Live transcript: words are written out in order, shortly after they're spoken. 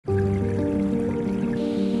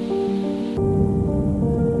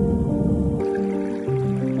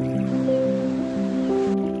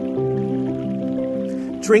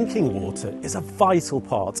Drinking water is a vital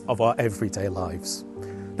part of our everyday lives.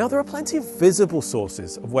 Now, there are plenty of visible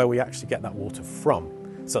sources of where we actually get that water from,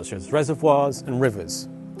 such as reservoirs and rivers.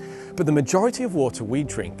 But the majority of water we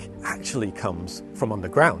drink actually comes from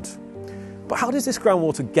underground. But how does this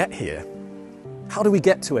groundwater get here? How do we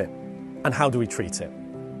get to it? And how do we treat it?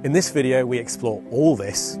 In this video, we explore all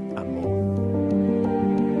this and more.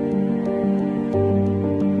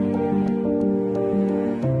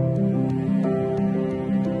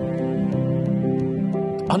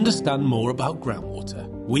 To understand more about groundwater,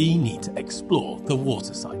 we need to explore the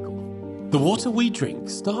water cycle. The water we drink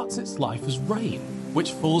starts its life as rain,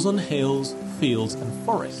 which falls on hills, fields and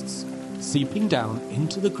forests, seeping down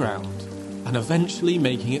into the ground and eventually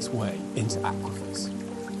making its way into aquifers,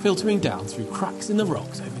 filtering down through cracks in the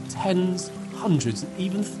rocks over tens, hundreds and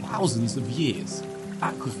even thousands of years.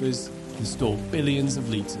 Aquifers can store billions of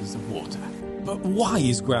litres of water. But why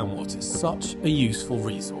is groundwater such a useful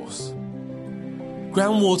resource?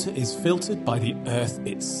 Groundwater is filtered by the earth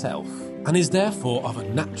itself and is therefore of a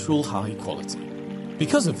natural high quality.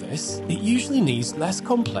 Because of this, it usually needs less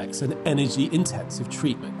complex and energy-intensive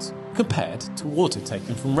treatment compared to water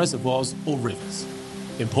taken from reservoirs or rivers.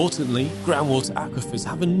 Importantly, groundwater aquifers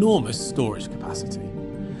have enormous storage capacity,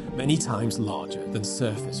 many times larger than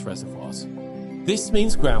surface reservoirs. This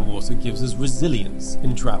means groundwater gives us resilience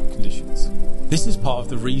in drought conditions. This is part of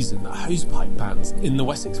the reason that hosepipe bans in the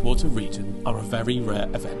Wessex Water region are a very rare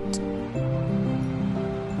event.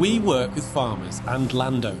 We work with farmers and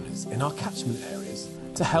landowners in our catchment areas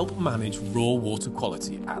to help manage raw water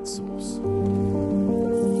quality at source.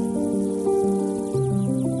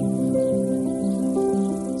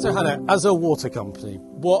 So Hannah, as a water company,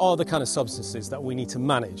 what are the kind of substances that we need to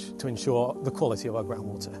manage to ensure the quality of our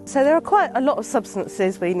groundwater? So there are quite a lot of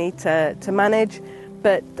substances we need to manage,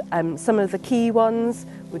 but some of the key ones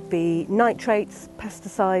would be nitrates,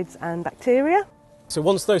 pesticides and bacteria. So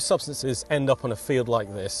once those substances end up on a field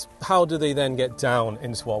like this, how do they then get down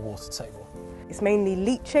into our water table? It's mainly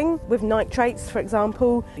leaching with nitrates, for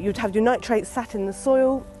example. You'd have your nitrates sat in the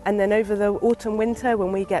soil, and then over the autumn winter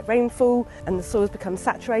when we get rainfall and the soils become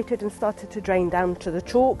saturated and started to drain down to the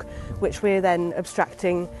chalk, which we're then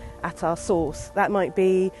abstracting at our source. That might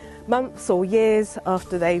be months or years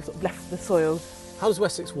after they've left the soil. How does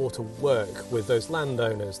Wessex Water work with those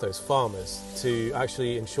landowners, those farmers, to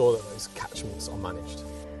actually ensure that those catchments are managed?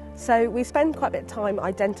 So we spend quite a bit of time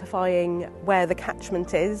identifying where the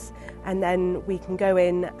catchment is, and then we can go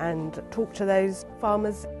in and talk to those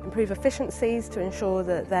farmers, improve efficiencies to ensure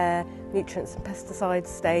that their nutrients and pesticides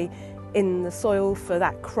stay in the soil for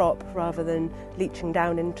that crop rather than leaching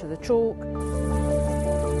down into the chalk.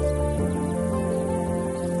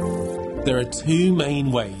 There are two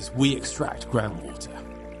main ways we extract groundwater.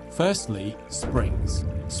 Firstly, springs.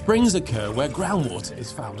 Springs occur where groundwater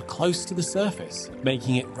is found close to the surface,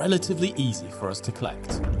 making it relatively easy for us to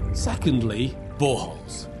collect. Secondly,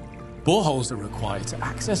 boreholes. Boreholes are required to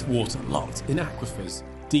access water locked in aquifers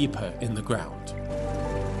deeper in the ground.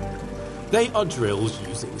 They are drilled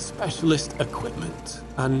using specialist equipment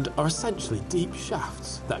and are essentially deep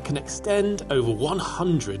shafts that can extend over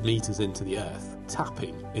 100 metres into the earth,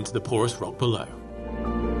 tapping into the porous rock below.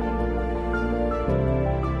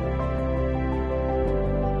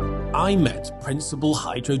 I met Principal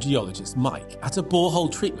Hydrogeologist Mike at a borehole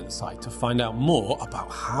treatment site to find out more about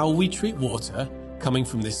how we treat water coming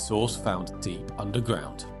from this source found deep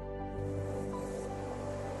underground.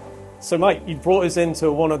 So Mike, you brought us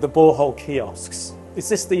into one of the borehole kiosks. Is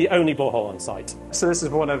this the only borehole on site? So this is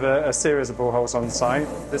one of a series of boreholes on site.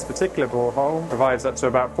 This particular borehole provides up to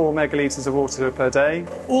about 4 megalitres of water per day.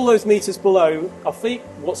 All those metres below our feet,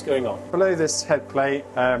 what's going on? Below this head plate,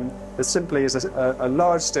 there simply is a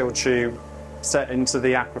large steel tube set into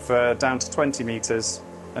the aquifer down to 20 metres,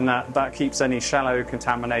 and that keeps any shallow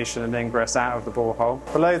contamination and ingress out of the borehole.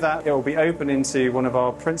 Below that, it will be open into one of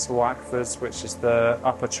our principal aquifers, which is the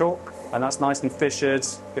upper chalk, and that's nice and fissured,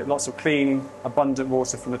 get lots of clean, abundant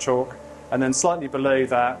water from the chalk. And then slightly below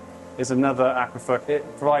that is another aquifer. It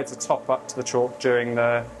provides a top up to the chalk during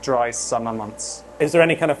the dry summer months. Is there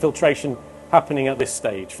any kind of filtration happening at this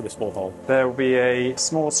stage for this borehole? There will be a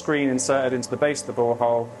small screen inserted into the base of the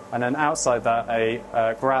borehole, and then outside that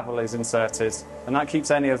a gravel is inserted, and that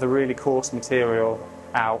keeps any of the really coarse material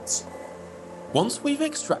out. Once we've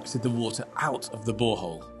extracted the water out of the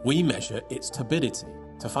borehole, we measure its turbidity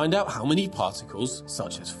to find out how many particles,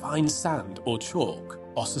 such as fine sand or chalk,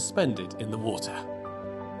 are suspended in the water.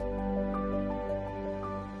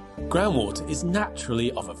 Groundwater is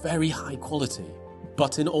naturally of a very high quality,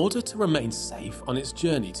 but in order to remain safe on its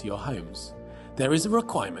journey to your homes, there is a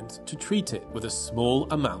requirement to treat it with a small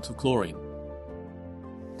amount of chlorine.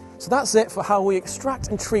 So that's it for how we extract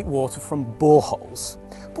and treat water from boreholes.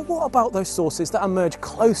 But what about those sources that emerge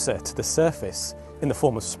closer to the surface in the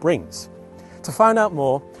form of springs? To find out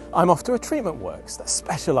more, I'm off to a treatment works that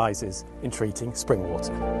specialises in treating spring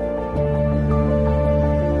water.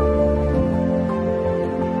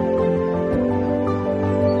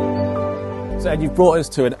 So Ed, you've brought us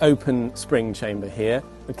to an open spring chamber here.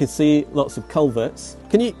 We can see lots of culverts.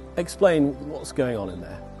 Can you explain what's going on in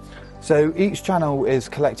there? So each channel is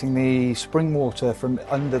collecting the spring water from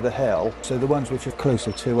under the hill. So the ones which are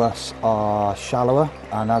closer to us are shallower,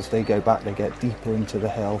 and as they go back they get deeper into the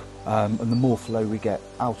hill, and the more flow we get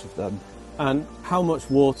out of them. And how much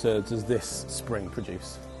water does this spring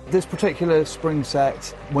produce? This particular spring set,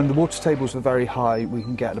 when the water tables are very high, we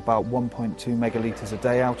can get about 1.2 megalitres a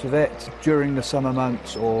day out of it. During the summer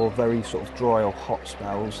months or very sort of dry or hot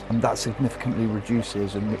spells, and that significantly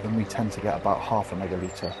reduces, and we tend to get about half a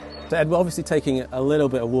megalitre. So Ed, we're obviously taking a little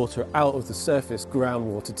bit of water out of the surface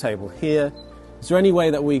groundwater table here. Is there any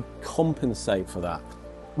way that we compensate for that?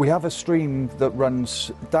 We have a stream that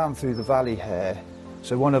runs down through the valley here.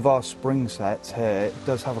 So one of our spring sets here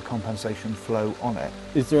does have a compensation flow on it.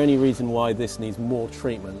 Is there any reason why this needs more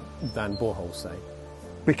treatment than boreholes, say?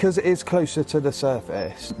 Because it is closer to the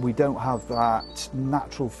surface, we don't have that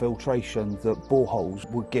natural filtration that boreholes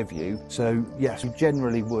would give you. So yes, we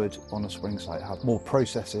generally would on a spring site have more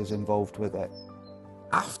processes involved with it.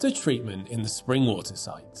 After treatment in the spring water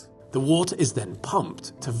site, the water is then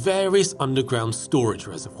pumped to various underground storage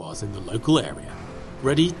reservoirs in the local area,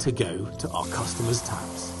 ready to go to our customers'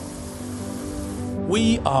 taps.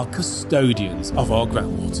 We are custodians of our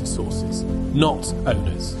groundwater sources, not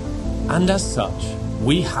owners, and as such,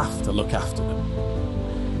 we have to look after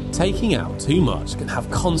them. Taking out too much can have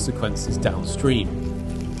consequences downstream.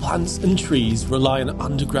 Plants and trees rely on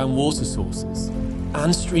underground water sources,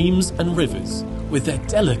 and streams and rivers, with their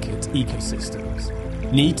delicate ecosystems,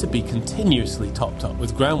 need to be continuously topped up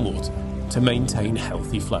with groundwater to maintain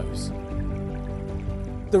healthy flows.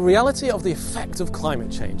 The reality of the effect of climate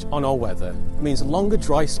change on our weather means longer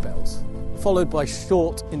dry spells, followed by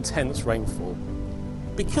short, intense rainfall.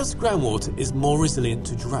 Because groundwater is more resilient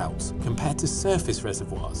to drought compared to surface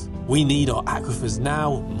reservoirs, we need our aquifers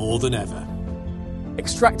now more than ever.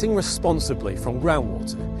 Extracting responsibly from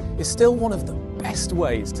groundwater is still one of the best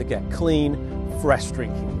ways to get clean, fresh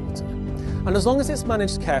drinking water. And as long as it's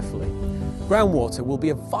managed carefully, groundwater will be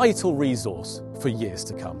a vital resource for years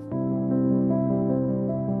to come.